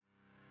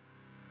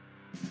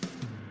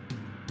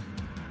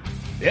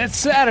It's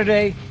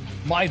Saturday.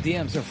 My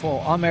DMs are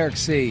full. I'm Eric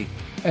C.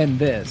 And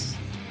this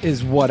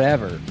is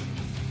Whatever.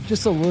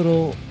 Just a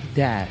little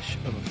dash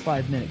of a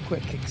 5-minute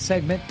quick kick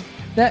segment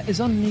that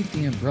is underneath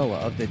the umbrella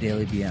of the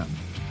Daily BM.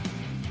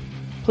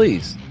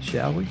 Please,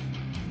 shall we?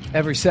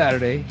 Every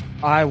Saturday,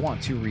 I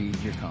want to read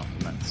your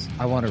compliments.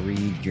 I want to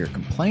read your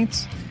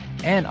complaints.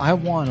 And I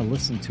want to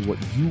listen to what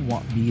you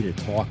want me to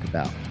talk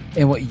about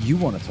and what you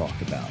want to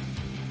talk about.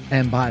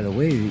 And by the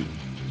way,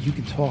 you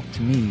can talk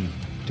to me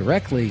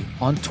directly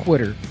on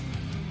Twitter,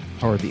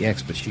 or the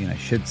X machine, I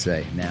should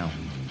say now,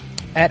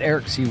 at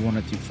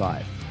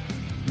EricC1025.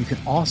 You can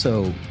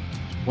also,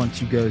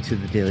 once you go to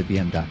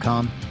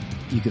thedailybm.com,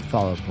 you can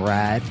follow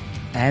Brad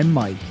and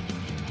Mike,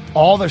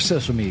 all their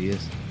social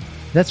medias.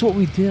 That's what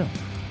we do.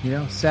 You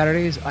know,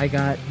 Saturdays, I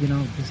got,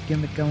 this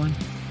gimmick going.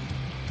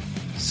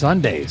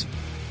 Sundays,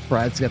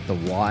 Brad's got the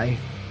Y.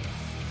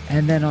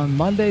 And then on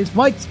Mondays,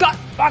 Mike's got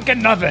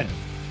fucking nothing.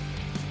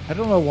 I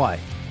don't know why.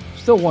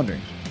 Still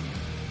wondering.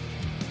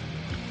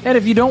 And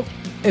if you don't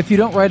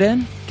write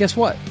in, guess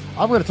what?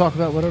 I'm going to talk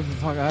about whatever the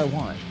fuck I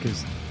want,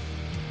 because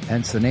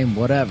hence the name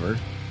Whatever.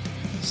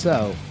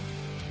 So,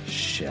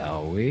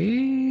 shall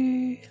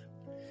we?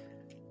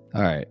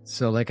 All right.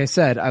 So, like I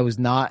said, I was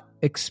not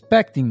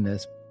expecting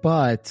this,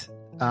 but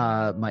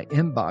my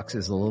inbox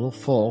is a little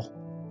full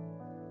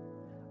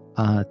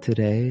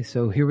today.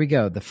 So here we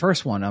go. The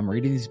first one, I'm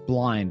reading these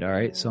blind. All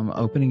right. So I'm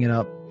opening it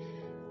up.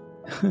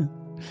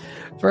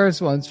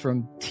 First one's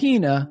from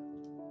Tina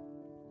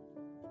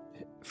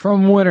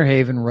from Winter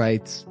Haven,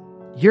 writes,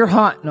 "You're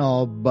hot and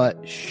all,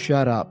 but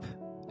shut up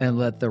and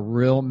let the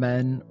real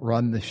men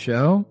run the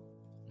show."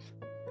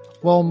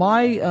 Well,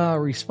 my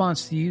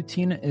response to you,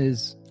 Tina,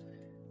 is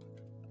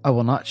I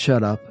will not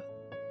shut up.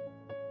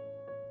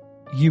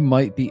 You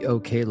might be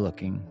okay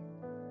looking,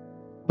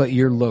 but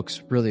your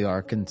looks really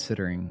are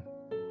considering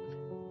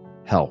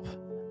help.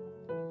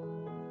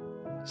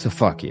 So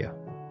fuck you,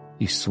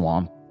 you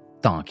swamp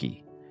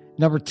donkey.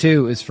 Number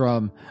 2 is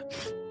from...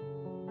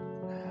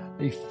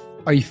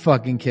 Are you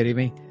fucking kidding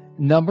me?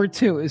 Number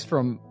 2 is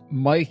from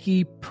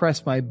Mikey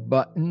Press My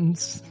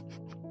Buttons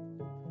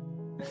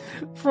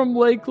from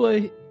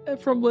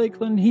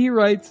Lakeland. He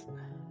writes,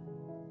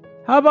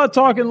 "How about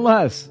talking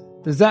less?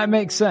 Does that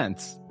make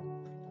sense?"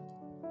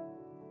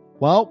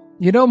 Well,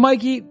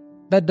 Mikey,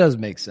 that does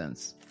make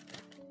sense.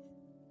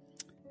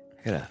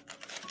 I gotta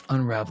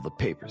unravel the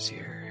papers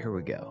here. Here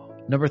we go.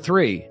 Number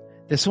 3.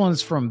 This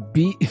one's from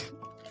B.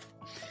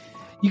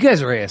 You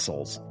guys are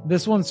assholes.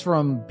 This one's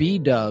from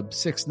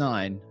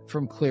BDub69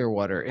 from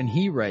Clearwater, and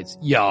he writes,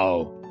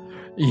 Yo,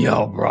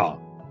 bro.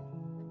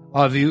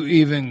 Have you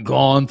even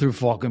gone through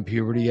fucking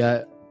puberty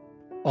yet?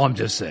 I'm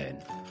just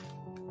saying.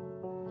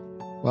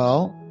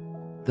 Well,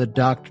 the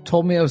doctor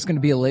told me I was going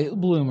to be a late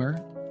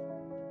bloomer.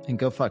 And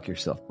go fuck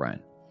yourself, Brian.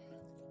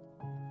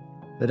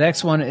 The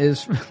next one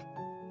is... oh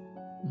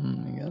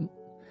my God.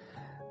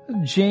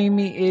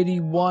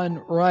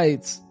 Jamie81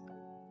 writes,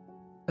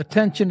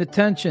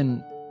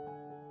 Attention.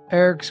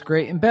 Eric's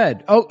great in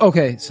bed. Oh,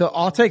 okay. So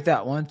I'll take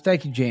that one.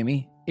 Thank you,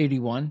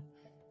 Jamie81.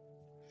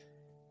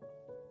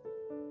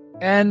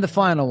 And the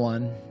final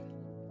one.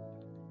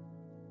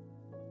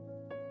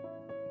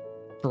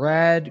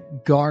 Brad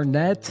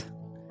Garnett.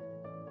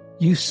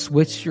 You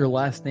switched your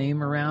last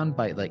name around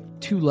by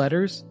like 2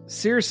 letters?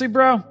 Seriously,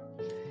 bro?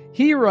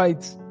 He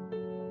writes,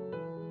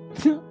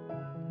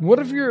 what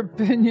if your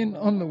opinion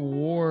on the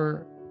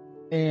war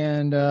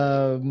and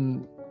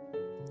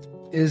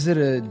is it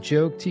a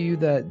joke to you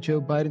that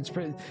Joe Biden's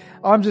president?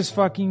 I'm just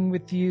fucking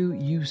with you.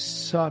 You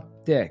suck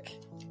dick.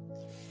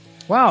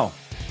 Wow.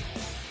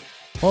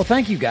 Well,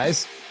 thank you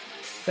guys.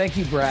 Thank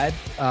you, Brad,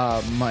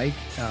 Mike,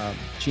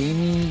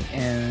 Jamie,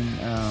 and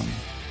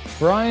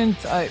Brian,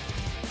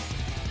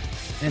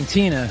 and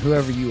Tina,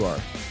 whoever you are.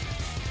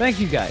 Thank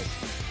you guys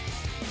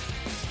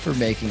for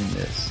making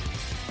this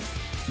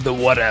the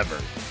Whatever.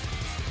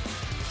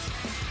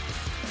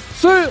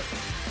 See ya.